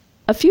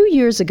A few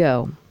years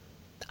ago,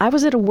 I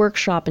was at a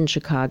workshop in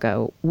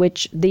Chicago,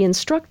 which the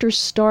instructor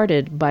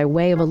started by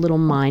way of a little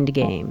mind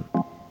game.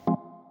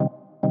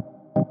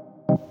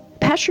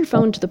 Pass your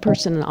phone to the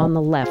person on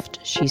the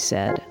left, she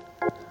said.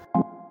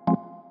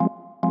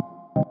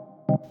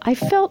 I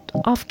felt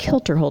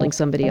off-kilter holding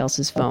somebody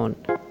else's phone,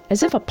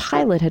 as if a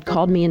pilot had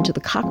called me into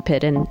the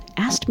cockpit and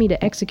asked me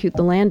to execute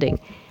the landing.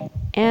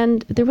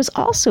 And there was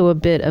also a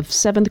bit of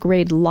 7th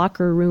grade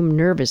locker room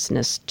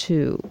nervousness,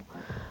 too.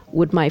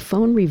 Would my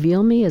phone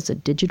reveal me as a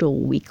digital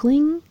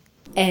weakling?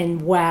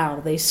 And wow,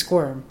 they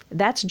squirm.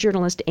 That's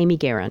journalist Amy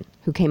Guerin,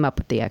 who came up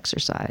with the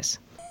exercise.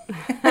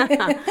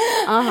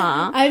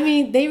 I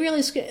mean, they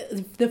really,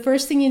 the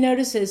first thing you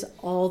notice is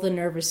all the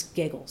nervous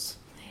giggles.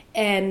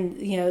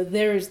 And, you know,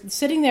 they're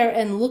sitting there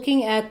and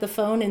looking at the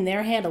phone in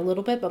their hand a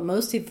little bit, but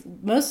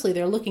mostly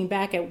they're looking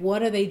back at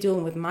what are they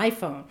doing with my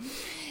phone.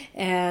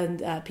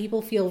 And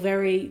people feel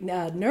very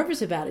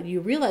nervous about it.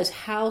 You realize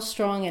how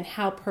strong and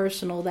how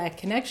personal that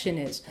connection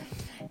is.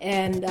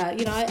 And,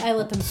 I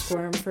let them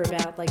squirm for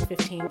about like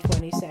 15,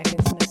 20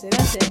 seconds. And I say,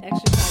 that's it,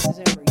 exercise is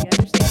over. You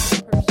understand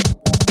how personal.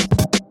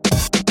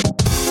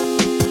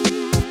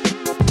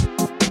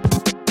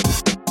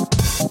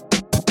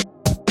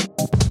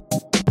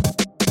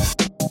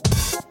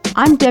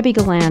 I'm Debbie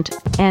Gallant,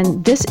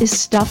 and this is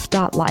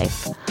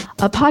Stuff.Life,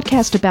 a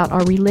podcast about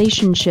our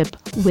relationship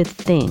with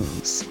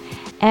things.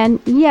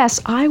 And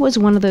yes, I was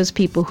one of those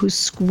people who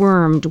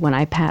squirmed when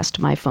I passed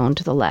my phone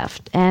to the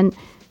left. And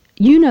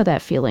you know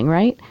that feeling,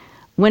 right?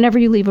 Whenever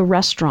you leave a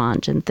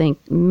restaurant and think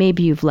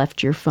maybe you've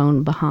left your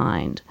phone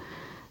behind.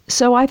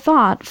 So I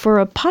thought, for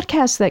a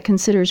podcast that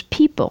considers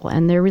people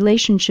and their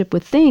relationship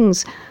with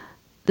things,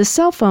 the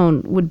cell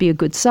phone would be a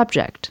good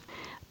subject.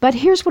 But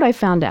here's what I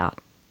found out.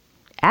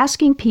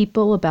 Asking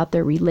people about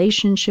their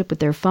relationship with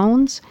their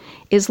phones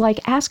is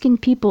like asking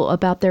people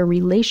about their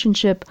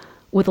relationship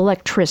with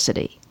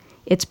electricity.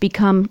 It's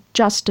become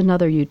just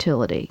another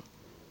utility.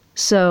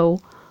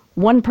 So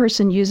one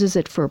person uses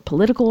it for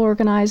political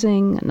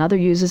organizing, another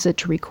uses it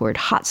to record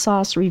hot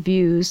sauce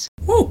reviews.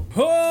 Woo!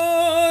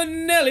 Oh,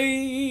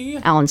 Nelly!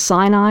 Alan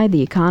Sinai,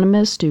 the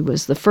economist, who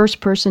was the first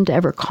person to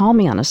ever call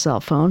me on a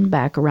cell phone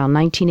back around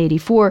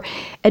 1984,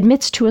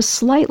 admits to a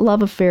slight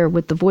love affair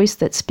with the voice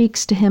that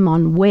speaks to him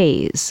on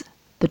Waze,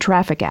 the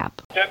traffic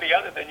app. Debbie,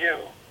 other than you,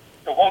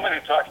 the woman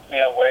who talks to me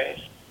on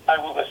Waze, I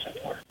will listen to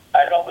her.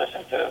 I don't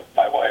listen to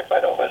my wife. I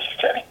don't listen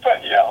to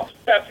anybody else.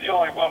 That's the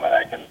only woman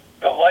I can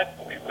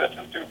delightfully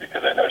listen to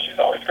because I know she's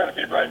always going to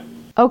be right.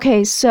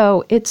 Okay,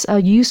 so it's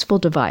a useful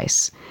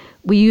device.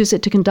 We use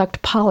it to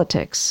conduct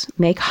politics,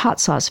 make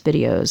hot sauce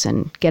videos,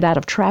 and get out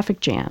of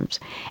traffic jams.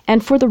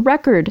 And for the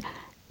record,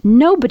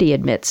 nobody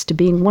admits to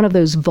being one of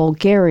those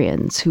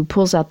vulgarians who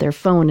pulls out their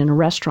phone in a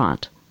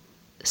restaurant.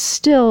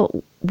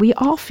 Still, we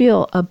all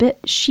feel a bit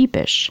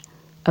sheepish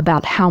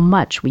about how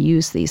much we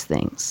use these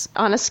things.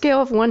 On a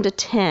scale of 1 to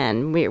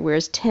 10,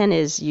 whereas 10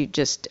 is you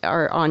just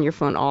are on your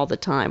phone all the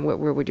time,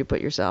 where would you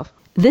put yourself?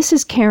 This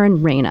is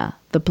Karen Reyna,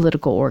 the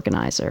political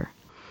organizer.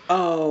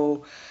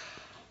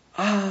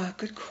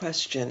 Good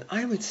question.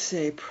 I would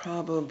say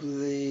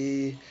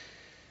probably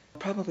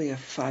a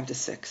 5 to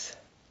 6.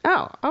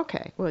 Oh,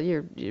 okay. Well,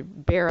 you're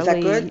barely... Is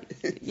that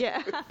good?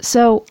 Yeah.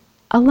 So,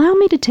 allow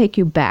me to take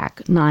you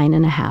back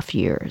 9.5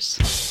 years.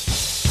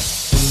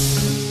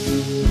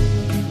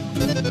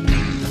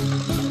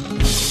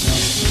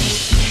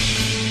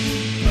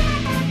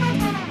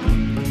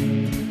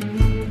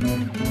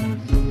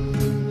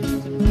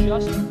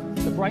 Adjust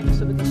the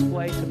brightness of the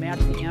display to match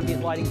the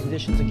ambient lighting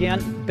conditions.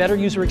 Again, better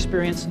user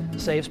experience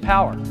saves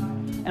power.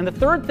 And the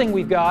third thing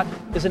we've got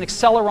is an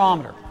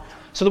accelerometer,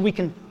 so that we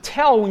can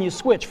tell when you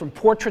switch from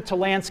portrait to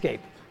landscape.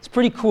 It's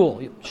pretty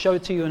cool. I'll show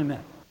it to you in a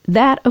minute.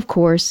 That, of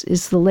course,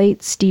 is the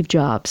late Steve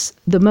Jobs,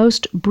 the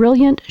most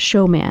brilliant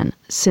showman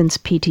since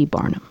P.T.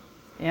 Barnum.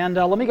 And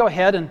let me go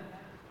ahead and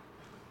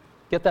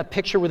get that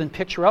picture within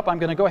picture up. I'm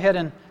going to go ahead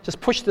and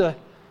just push the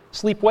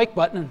sleep-wake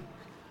button, and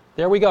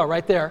there we go,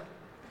 right there.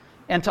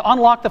 And to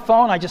unlock the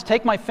phone, I just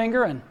take my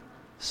finger and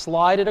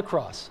slide it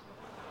across.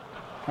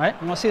 All right,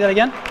 you want to see that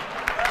again?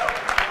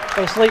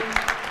 Go to sleep.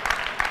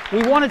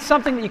 We wanted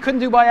something that you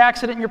couldn't do by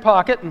accident in your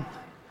pocket, and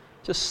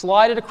just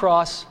slide it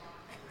across.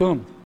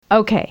 Boom.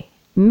 Okay,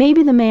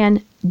 maybe the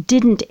man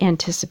didn't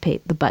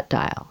anticipate the butt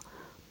dial.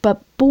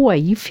 But boy,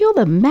 you feel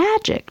the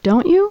magic,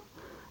 don't you?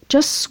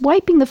 Just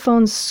swiping the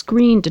phone's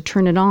screen to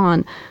turn it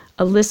on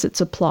elicits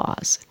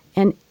applause.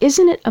 And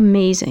isn't it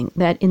amazing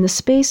that in the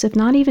space of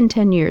not even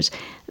 10 years,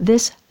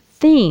 this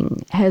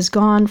thing has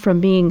gone from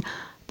being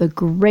the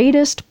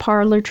greatest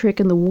parlor trick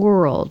in the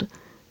world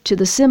to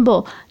the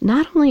symbol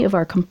not only of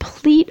our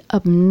complete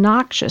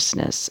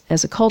obnoxiousness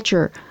as a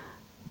culture,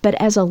 but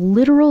as a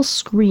literal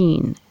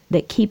screen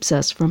that keeps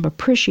us from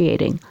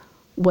appreciating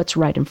what's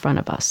right in front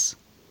of us.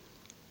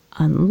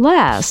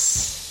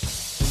 Unless...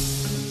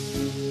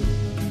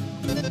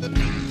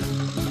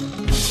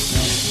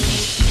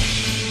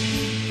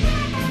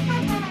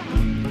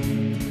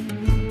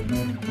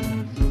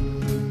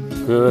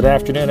 Good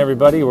afternoon,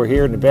 everybody. We're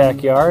here in the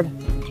backyard,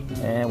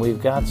 and we've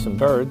got some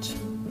birds.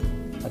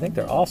 I think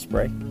they're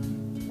osprey.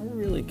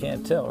 really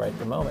can't tell right at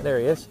the moment. There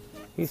he is.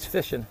 He's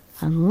fishing.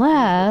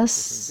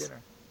 Unless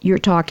you're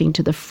talking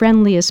to the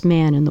friendliest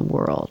man in the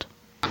world.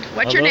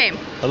 What's your name?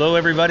 Hello,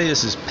 everybody.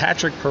 This is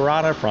Patrick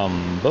Parada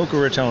from Boca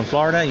Raton,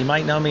 Florida. You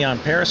might know me on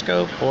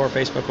Periscope or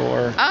Facebook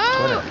or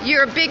Twitter.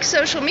 You're a big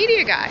social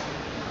media guy.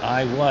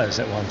 I was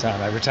at one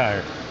time. I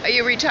retired. Are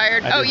you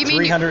retired? I did you mean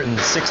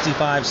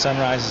 365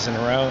 sunrises in a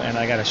row, and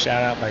I got a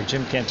shout out by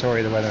Jim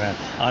Cantori, the weatherman,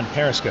 on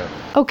Periscope.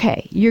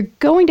 Okay, you're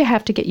going to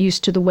have to get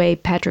used to the way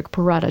Patrick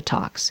Parada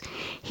talks.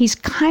 He's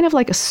kind of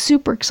like a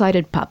super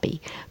excited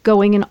puppy,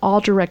 going in all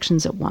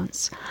directions at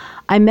once.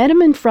 I met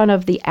him in front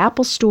of the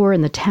Apple store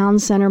in the Town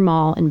Center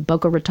Mall in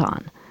Boca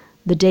Raton,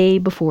 the day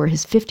before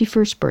his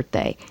 51st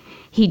birthday.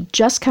 He'd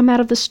just come out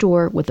of the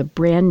store with a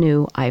brand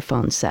new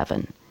iPhone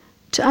 7.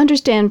 To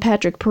understand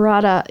Patrick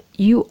Parada,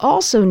 you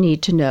also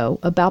need to know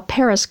about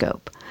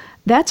Periscope.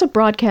 That's a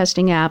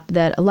broadcasting app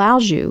that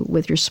allows you,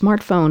 with your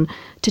smartphone,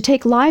 to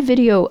take live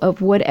video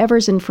of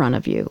whatever's in front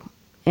of you.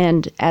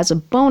 And as a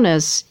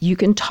bonus, you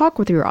can talk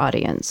with your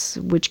audience,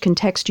 which can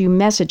text you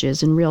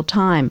messages in real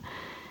time.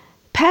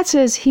 Pat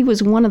says he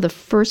was one of the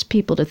first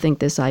people to think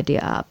this idea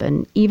up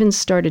and even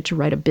started to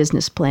write a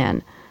business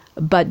plan,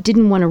 but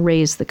didn't want to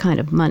raise the kind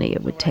of money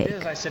it would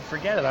take. I said,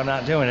 forget it, I'm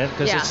not doing it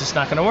because it's just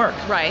not going to work.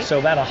 Right. So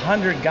about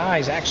 100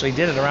 guys actually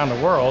did it around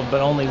the world,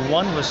 but only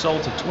one was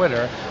sold to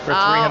Twitter for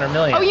 $300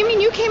 million. Oh, you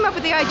mean you came up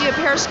with the idea of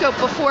Periscope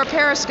before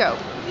Periscope?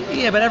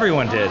 Yeah, but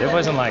everyone did. It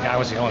wasn't like I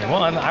was the only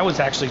one. I was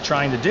actually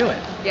trying to do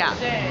it.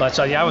 Yeah. But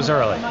so I was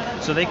early.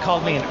 So they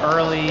called me an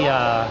early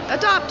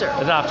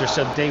adopter.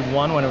 So day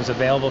one, when it was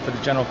available for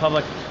the general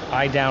public,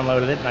 I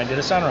downloaded it and I did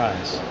a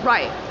sunrise.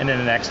 Right. And then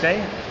the next day,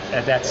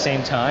 at that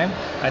same time,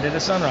 I did a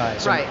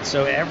sunrise. Right.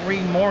 So every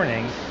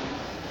morning,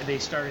 they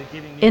started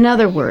giving me... In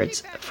other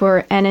words,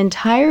 for an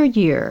entire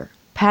year,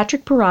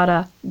 Patrick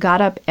Parada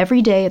got up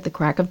every day at the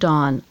crack of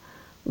dawn,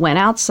 went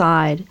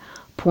outside,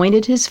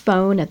 pointed his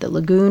phone at the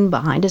lagoon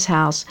behind his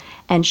house,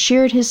 and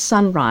shared his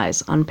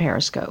sunrise on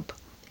Periscope.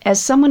 As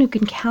someone who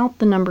can count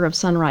the number of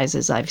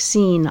sunrises I've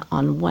seen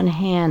on one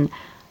hand,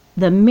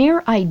 the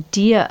mere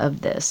idea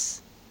of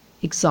this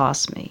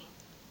exhausts me.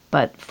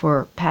 But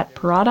for Pat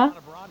Parada,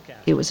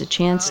 it was a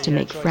chance to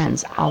make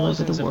friends all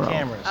over the world.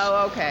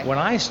 Oh, okay. When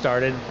I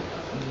started,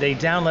 they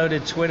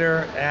downloaded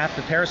Twitter app,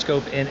 the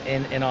Periscope,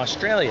 in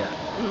Australia,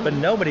 but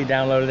nobody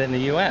downloaded it in the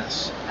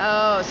U.S.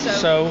 Oh,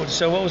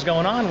 So what was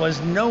going on was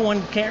no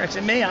one cared.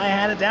 Except me, I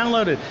had it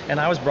downloaded, and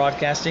I was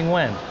broadcasting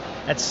when?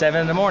 At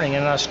 7 in the morning.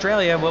 And in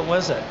Australia, what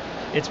was it?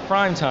 It's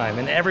prime time,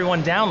 and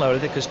everyone downloaded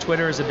it because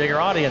Twitter is a bigger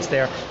audience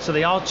there, so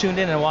they all tuned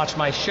in and watched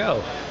my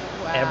show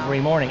every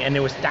morning, and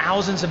there was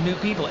thousands of new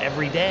people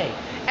every day.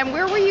 And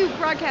where were you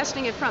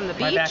broadcasting it from? The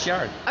beach? My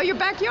backyard. Oh, your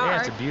backyard? Yeah,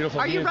 it's a beautiful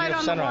Are you right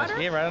on sunrise. the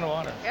water? Yeah, right on the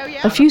water. Oh,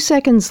 yeah. A few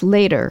seconds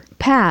later,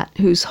 Pat,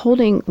 who's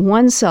holding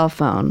one cell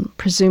phone,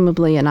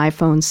 presumably an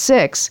iPhone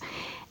 6,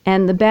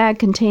 and the bag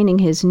containing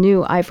his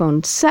new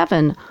iPhone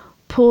 7,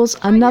 pulls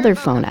another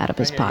phone out of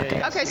his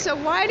pocket. Okay, so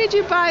why did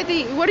you buy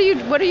the,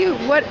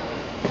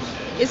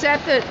 is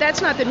that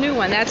that's not the new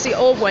one, that's the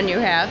old one you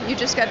have. You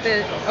just got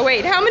the, oh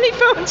wait, how many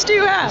phones do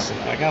you have?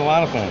 I got a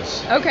lot of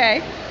phones.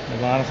 Okay.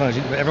 A lot of phones.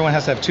 Everyone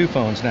has to have two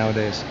phones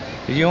nowadays.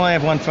 If you only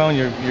have one phone,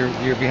 you're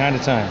behind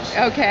the times.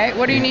 Okay,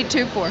 what do you need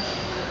two for?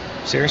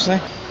 Seriously?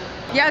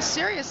 Yes,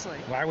 seriously.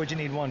 Why would you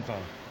need one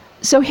phone?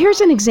 So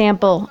here's an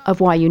example of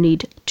why you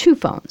need two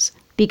phones.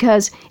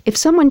 Because if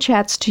someone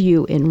chats to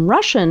you in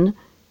Russian,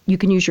 you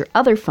can use your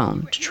other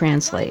phone to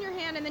translate. You had one in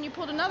your hand and then you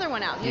pulled another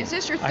one out. Is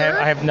this your third?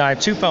 I have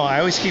two phones. I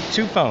always keep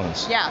two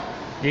phones. Yeah.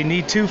 You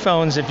need two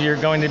phones if you're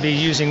going to be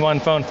using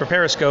one phone for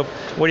Periscope.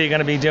 What are you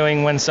going to be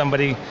doing when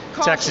somebody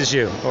texts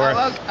you? Or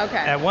okay.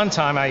 At one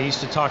time, I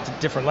used to talk to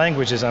different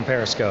languages on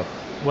Periscope.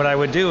 What I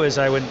would do is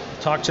I would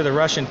talk to the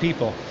Russian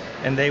people,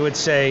 and they would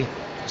say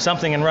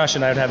something in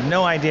Russian. I would have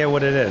no idea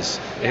what it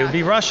is. It would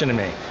be Russian to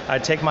me.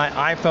 I'd take my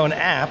iPhone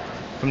app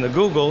from the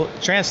Google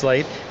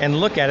Translate and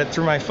look at it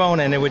through my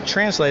phone, and it would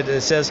translate it.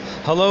 It says,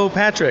 "Hello,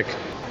 Patrick."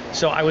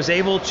 So I was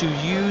able to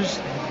use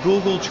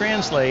Google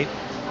Translate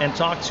and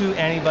talk to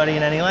anybody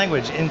in any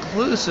language,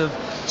 inclusive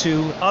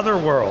to other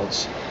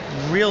worlds.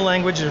 Real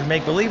languages or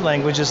make-believe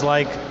languages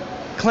like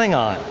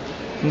Klingon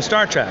from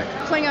Star Trek.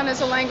 Klingon is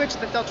a language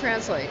that they'll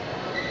translate.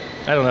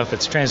 I don't know if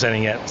it's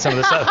translating yet. Some of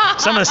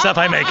the stuff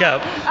I make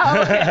up.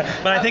 Oh, okay.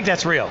 But I think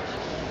that's real.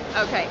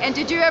 Okay, and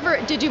did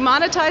you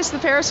monetize the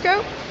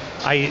Periscope?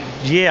 I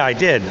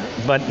did,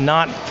 but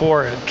not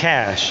for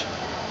cash.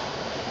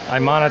 I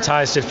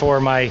monetized it for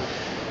my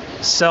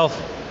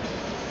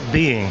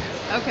self-being.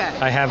 Okay.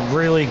 I have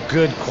really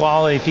good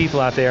quality people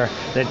out there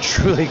that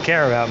truly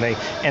care about me,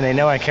 and they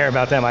know I care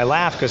about them. I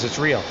laugh because it's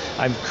real.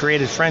 I've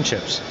created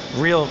friendships,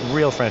 real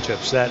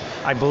friendships that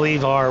I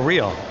believe are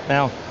real.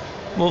 Now,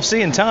 we'll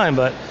see in time,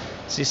 but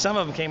See, some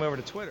of them came over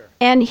to Twitter.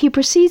 And he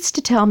proceeds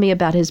to tell me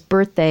about his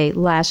birthday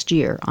last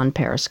year on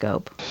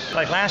Periscope.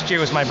 Like last year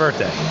was my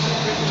birthday.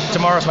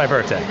 Tomorrow's my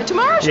birthday.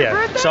 Tomorrow's your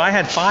birthday? So I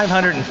had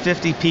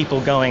 550 people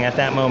going at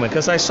that moment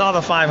because I saw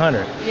the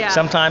 500. Yeah.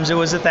 Sometimes it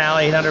was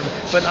 800,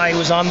 but I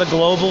was on the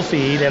global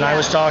feed and I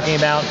was talking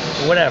about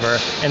whatever,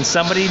 and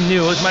somebody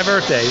knew it was my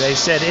birthday. They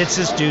said, it's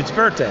this dude's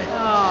birthday.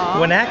 Aww.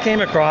 When that came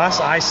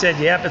across, I said,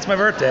 yep, it's my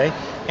birthday.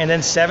 And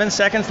then 7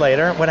 seconds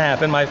later, what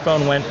happened? My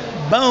phone went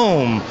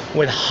boom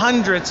with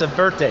hundreds of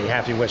birthday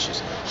happy wishes.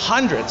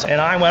 Hundreds.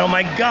 And I went, oh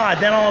my God.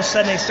 Then all of a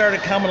sudden they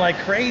started coming like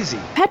crazy.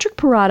 Patrick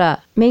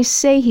Parada may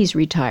say he's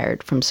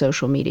retired from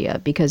social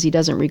media because he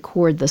doesn't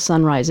record the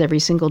sunrise every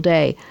single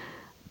day,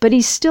 but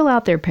he's still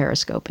out there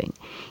periscoping.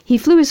 He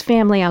flew his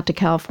family out to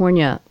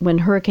California when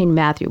Hurricane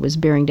Matthew was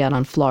bearing down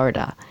on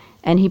Florida,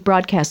 and he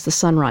broadcast the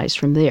sunrise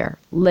from there,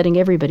 letting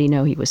everybody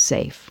know he was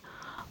safe.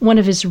 One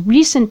of his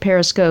recent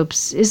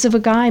periscopes is of a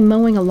guy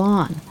mowing a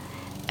lawn.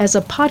 As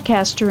a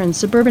podcaster and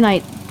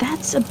suburbanite,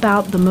 that's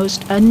about the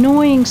most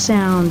annoying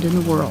sound in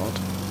the world.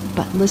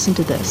 But listen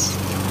to this.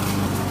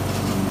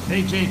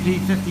 Hey JP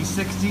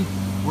 5060,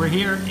 we're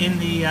here in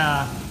the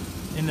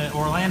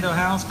Orlando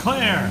house.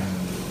 Claire,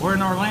 we're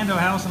in Orlando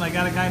house and I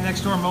got a guy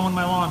next door mowing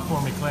my lawn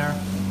for me, Claire.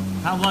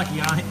 How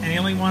lucky, and he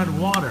only wanted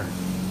water.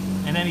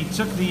 And then he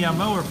took the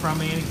mower from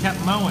me and he kept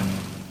mowing.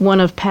 One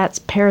of Pat's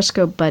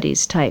Periscope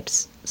buddies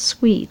types,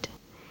 sweet.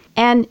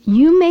 And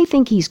you may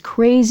think he's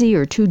crazy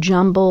or too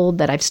jumbled,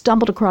 that I've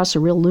stumbled across a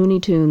real Looney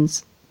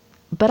Tunes,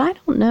 but I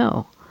don't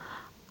know.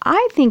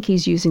 I think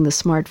he's using the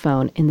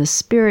smartphone in the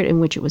spirit in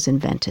which it was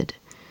invented,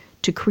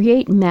 to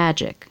create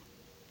magic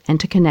and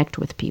to connect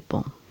with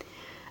people.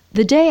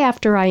 The day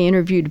after I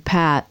interviewed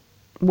Pat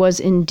was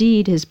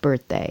indeed his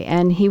birthday,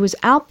 and he was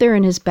out there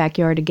in his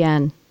backyard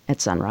again at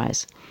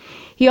sunrise.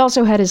 He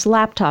also had his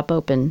laptop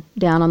open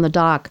down on the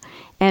dock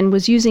and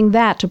was using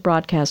that to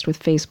broadcast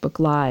with Facebook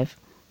Live.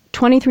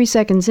 23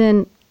 seconds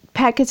in,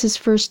 Pat gets his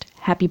first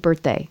happy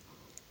birthday.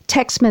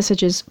 Text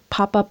messages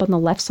pop up on the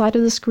left side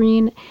of the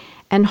screen,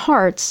 and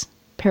hearts,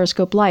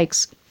 Periscope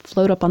likes,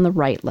 float up on the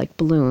right like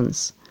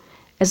balloons.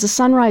 As the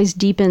sunrise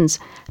deepens,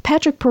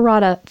 Patrick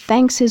Parada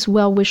thanks his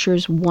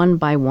well-wishers one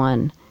by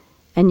one,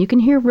 and you can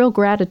hear real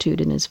gratitude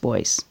in his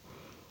voice.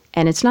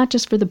 And it's not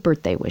just for the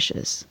birthday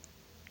wishes.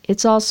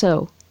 It's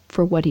also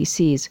for what he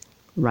sees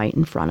right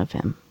in front of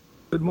him.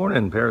 Good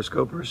morning,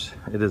 Periscopers.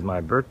 It is my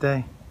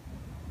birthday,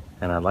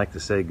 and I'd like to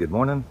say good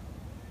morning,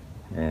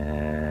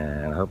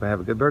 and I hope I have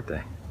a good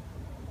birthday.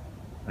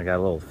 I got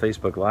a little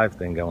Facebook Live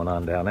thing going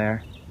on down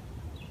there,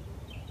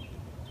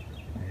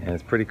 and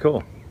it's pretty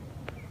cool.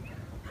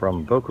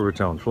 From Boca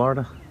Raton,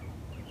 Florida,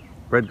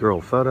 Red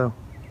Girl Photo.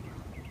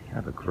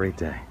 Have a great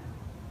day.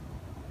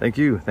 Thank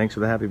you. Thanks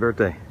for the happy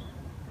birthday.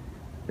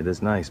 It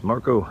is nice.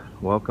 Marco,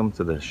 welcome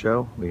to the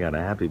show. We got a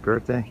happy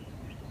birthday.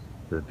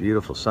 The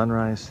beautiful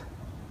sunrise.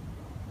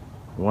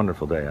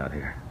 Wonderful day out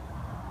here.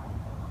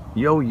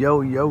 Yo,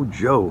 yo, yo,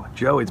 Joe.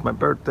 Joe, it's my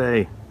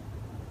birthday.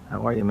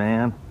 How are you,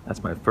 man?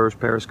 That's my first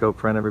Periscope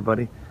friend,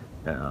 everybody.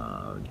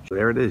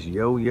 There it is.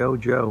 Yo, yo,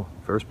 Joe.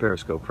 First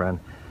Periscope friend.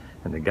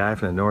 And the guy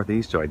from the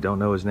Northeast, so I don't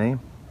know his name.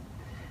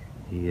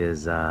 He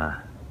is,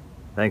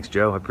 thanks,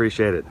 Joe. I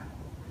appreciate it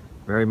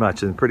very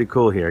much. And pretty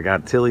cool here.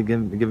 Got Tilly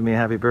giving me a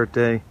happy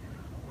birthday.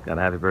 Got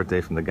a happy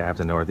birthday from the guy from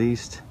the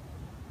Northeast.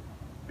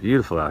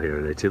 Beautiful out here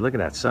today, too. Look at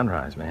that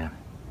sunrise, man.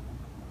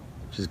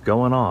 Just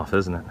going off,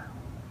 isn't it?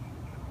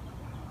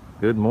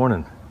 Good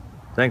morning.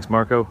 Thanks,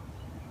 Marco.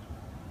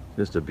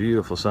 Just a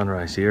beautiful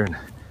sunrise here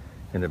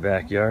in the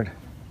backyard.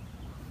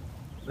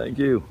 Thank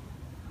you.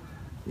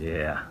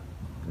 Yeah,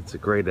 it's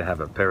great to have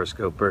a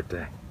Periscope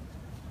birthday.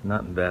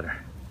 Nothing better.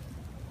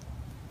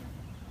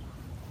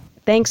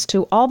 Thanks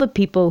to all the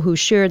people who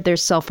shared their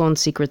cell phone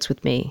secrets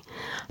with me.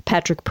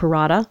 Patrick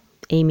Parada,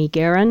 Amy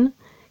Guerin,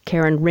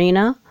 Karen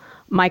Reyna,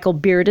 Michael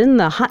Bearden,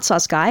 the hot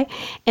sauce guy,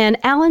 and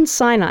Alan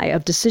Sinai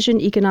of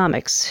Decision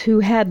Economics, who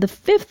had the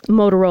 5th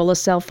Motorola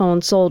cell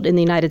phone sold in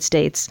the United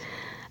States.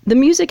 The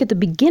music at the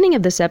beginning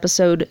of this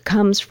episode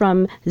comes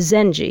from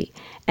Zenji,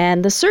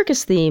 and the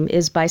circus theme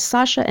is by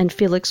Sasha and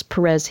Felix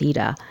Perez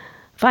Hida.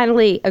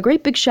 Finally, a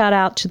great big shout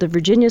out to the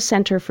Virginia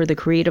Center for the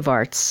Creative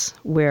Arts,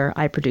 where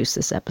I produced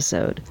this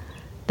episode.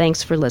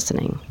 Thanks for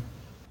listening.